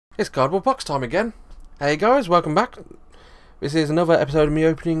It's cardboard box time again. Hey guys, welcome back. This is another episode of me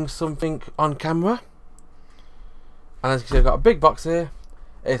opening something on camera. And as you can see, I've got a big box here.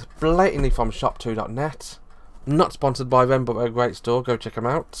 It's blatantly from shop2.net. Not sponsored by them, but they're a great store. Go check them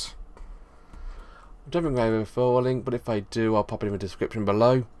out. I don't think they have a referral link, but if they do, I'll pop it in the description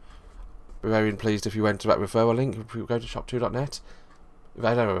below. Be very pleased if you went to that referral link. If you go to shop2.net. If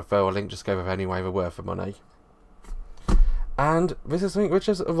they don't have a referral link, just go with it anyway. They're worth the money. And this is something which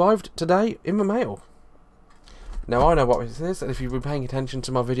has arrived today in the mail. Now I know what this is, and if you've been paying attention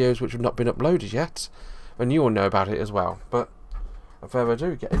to my videos which have not been uploaded yet, then you will know about it as well. But without further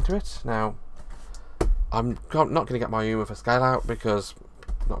ado, get into it. Now, I'm not going to get my humour for scale out because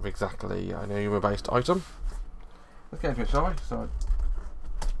not exactly an humour based item. Let's get into it, shall we? So,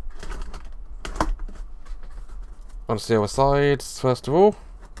 on the other side, first of all.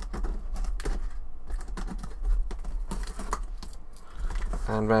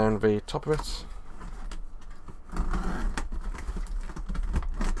 And round the top of it.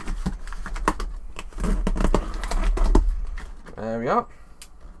 There we are.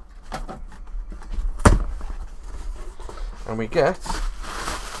 And we get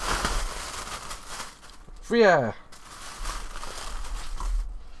free air.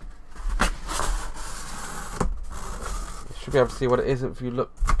 You should be able to see what it is if you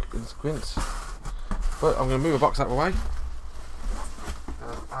look and squint. But I'm going to move the box out of the way.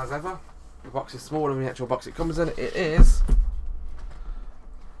 As ever, the box is smaller than the actual box it comes in. It is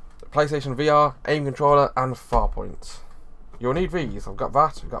the PlayStation VR Aim Controller and Farpoint. You'll need these. I've got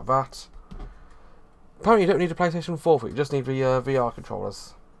that. Apparently you don't need a PlayStation 4 for it. You just need the VR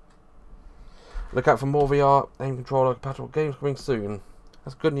controllers. Look out for more VR Aim Controller compatible games coming soon.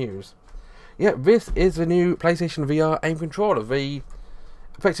 That's good news. Yeah, this is the new PlayStation VR Aim Controller.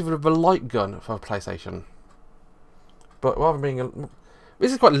 Effectively the light gun for PlayStation. But rather than being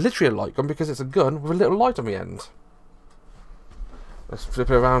this is quite literally a light gun because it's a gun with a little light on the end. Let's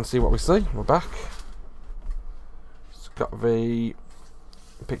flip it around and see what we see. We're back. It's got the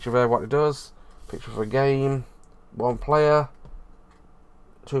picture there, what it does. Picture of a game. 1 player.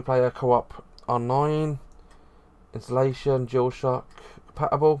 2 player co-op online. Installation, DualShock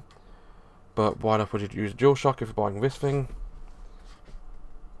compatible. But why not would you use DualShock if you're buying this thing?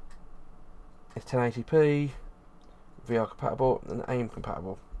 It's 1080p. VR compatible and AIM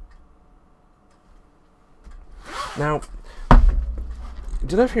compatible. Now,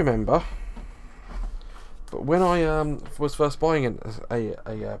 don't know if you remember, but when I was first buying a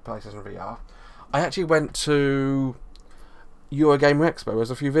PlayStation VR, I actually went to Eurogamer Expo.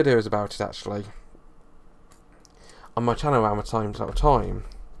 There's a few videos about it actually on my channel around the time,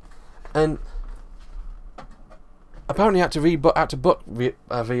 and apparently I had to book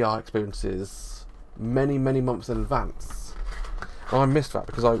VR experiences many months in advance. Well, I missed that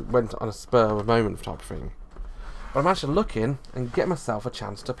because I went on a spur of a moment type of thing. But I managed to look in and get myself a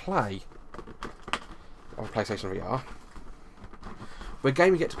chance to play on PlayStation VR. The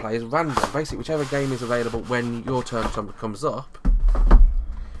game you get to play is random. Basically, whichever game is available when your turn comes up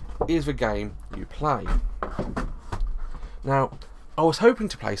is the game you play. Now, I was hoping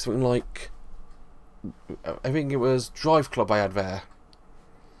to play something like, I think it was Drive Club I had there,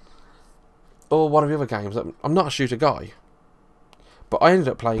 or one of the other games. I'm not a shooter guy, but I ended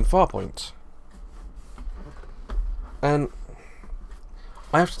up playing Farpoint. And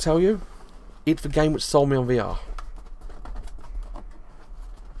I have to tell you, it's the game which sold me on VR.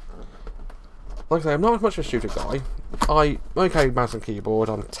 Like I say, I'm not much of a shooter guy. I'm okay with mouse and keyboard.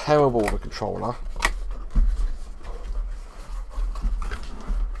 I'm terrible with a controller.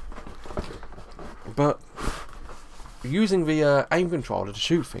 But using the aim controller to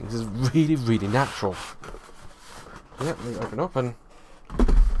shoot things is really natural. Yep, you open up and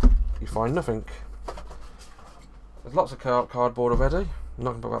you find nothing. There's lots of cardboard already. I'm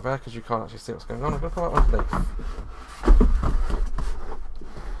not going to put that there because you can't actually see what's going on. I'm going to put that underneath.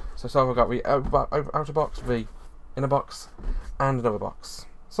 So I've got the outer box, the inner box, and another box.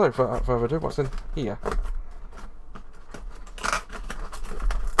 So without further ado, what's in here?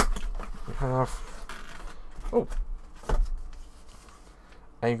 We have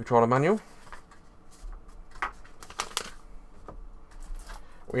Aim Controller manual.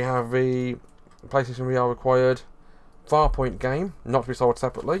 We have the PlayStation VR required Farpoint game, not to be sold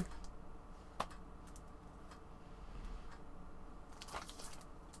separately.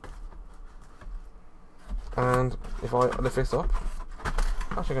 And if I lift this up,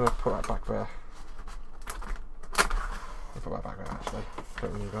 I'm actually going to put that back there. I'll put that back there actually.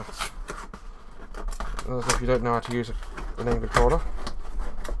 Don't need that. As if you don't know how to use an aim controller.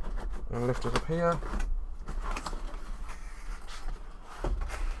 And lift it up here.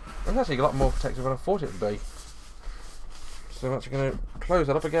 It's actually a lot more protective than I thought it would be. So I'm actually going to close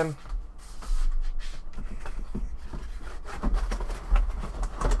that up again.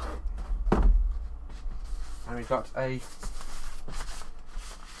 And we've got a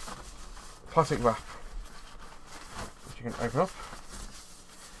plastic wrap, which you can open up.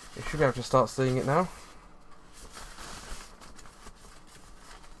 You should be able to start seeing it now.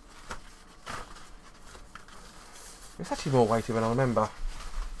 It's actually more weighty than I remember.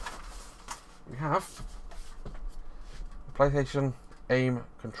 We have the PlayStation Aim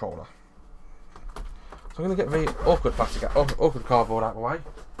Controller. So I'm going to get the awkward cardboard out of the way.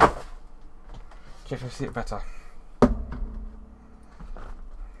 See if I see it better.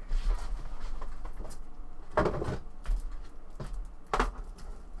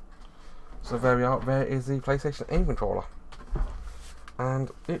 So there we are. There is the PlayStation Aim Controller,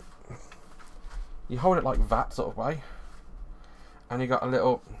 and you hold it like that sort of way, and you got a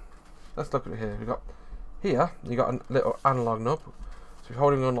little. Let's look at it here. You got a little analog nub. So if you're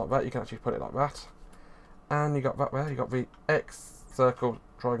holding on like that, you can actually put it like that, and you got that there. You got the X, circle,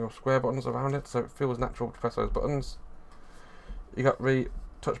 triangle, square buttons around it, so it feels natural to press those buttons. You got the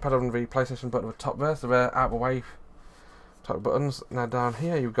touchpad on the PlayStation button at the top there, so they're out of the way type of buttons. Now down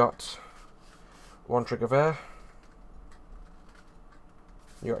here you've got one trigger there.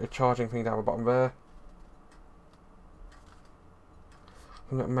 You got your charging thing down the bottom there. I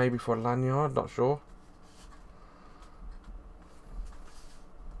think that maybe for a lanyard, not sure.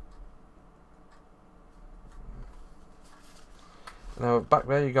 Now back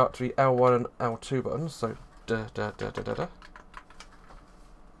there you got the L1 and L2 buttons, so if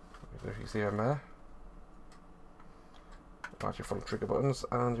you see them there. Actually front trigger buttons,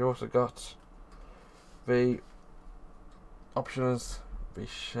 and you also got the options, the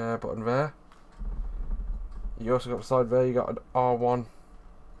share button there. You also got the side there, you got an R1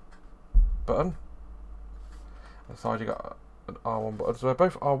 button. On the side you got an R1 button, so they're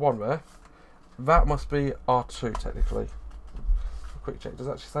both R1 there. That must be R2 technically. Quick check, does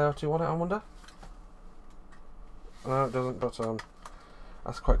it actually say R2 on it, I wonder? No, it doesn't, but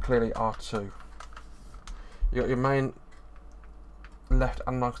that's quite clearly R2. You got your main left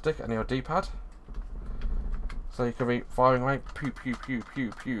analog stick and your D-pad. So you can be firing away, pew pew pew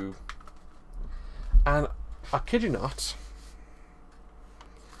pew pew. And I kid you not,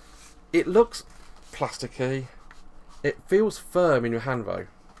 it looks plasticky. It feels firm in your hand though.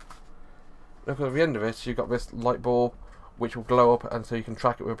 Look, at the end of it, you've got this light bulb which will glow up, and so you can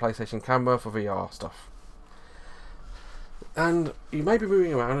track it with a PlayStation camera for VR stuff. And you may be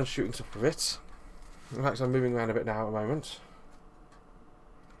moving around and shooting stuff with it. In fact, I'm moving around a bit now at the moment,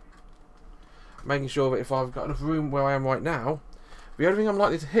 making sure that if I've got enough room where I am right now, the only thing I'm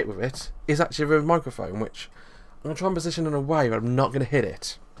likely to hit with it is actually the microphone, which I'm going to try and position in a way where I'm not going to hit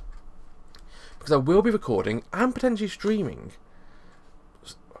it, because I will be recording and potentially streaming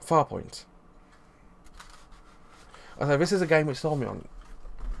Farpoint. So this is a game which sold me on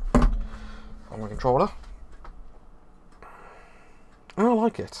my controller, and I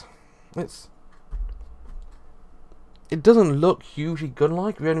like it. It doesn't look hugely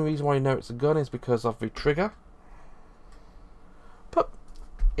gun-like. The only reason why you know it's a gun is because of the trigger, but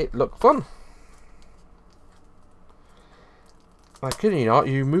it looked fun. Like, kidding you not,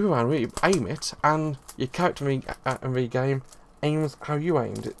 you move around, you aim it, and your character in the game aims how you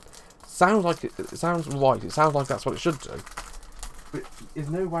aimed. It sounds like it sounds right. It sounds like that's what it should do. But there's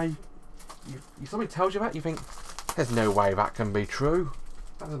no way. Somebody tells you that, you think there's no way that can be true.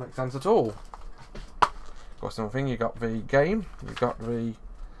 That doesn't make sense at all. Of course, another thing, you got the game, you got the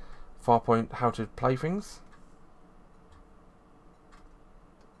Farpoint how to play things.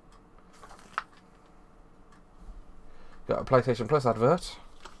 Got a PlayStation Plus advert,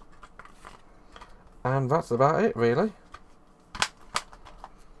 and that's about it really.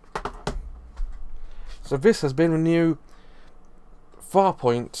 So this has been a new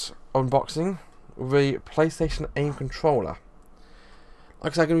Farpoint unboxing with the PlayStation Aim Controller.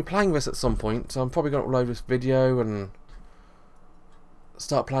 Like I said, I'm going to be playing this at some point, so I'm probably going to upload this video and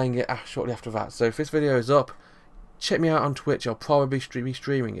start playing it shortly after that. So if this video is up, check me out on Twitch. I'll probably be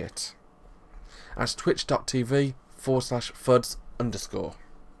streaming it. That's twitch.tv/Fudce_.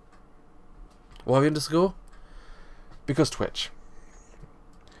 Why the underscore? Because Twitch.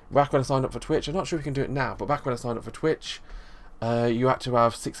 Back when I signed up for Twitch, I'm not sure if you can do it now, but back when I signed up for Twitch, you had to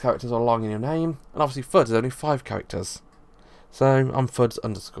have 6 characters or long in your name, and obviously Fudce is only 5 characters. So I'm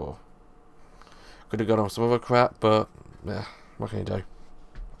Fudce_. Could have gone on some other crap, but yeah, what can you do?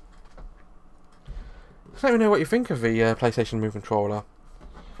 Just let me know what you think of the PlayStation Move controller.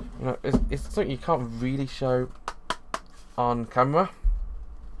 You know, it's something you can't really show on camera.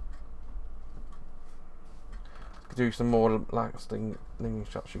 do some more lasting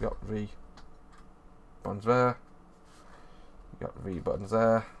shots. You got V buttons there. You got V buttons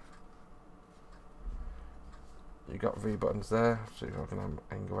there. You got V buttons there. So I can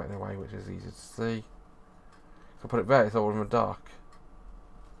angle it in a way which is easy to see. If I put it there, it's all in the dark.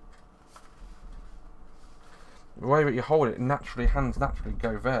 The way that you hold it, hands naturally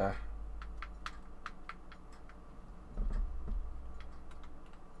go there.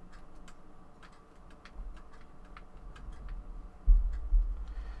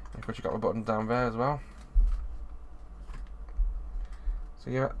 And of course you've got the button down there as well. So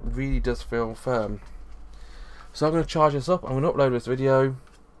yeah, it really does feel firm. So I'm going to charge this up, I'm going to upload this video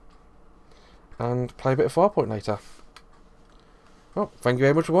and play a bit of Farpoint later. Well, thank you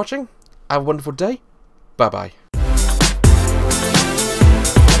very much for watching. Have a wonderful day. Bye bye.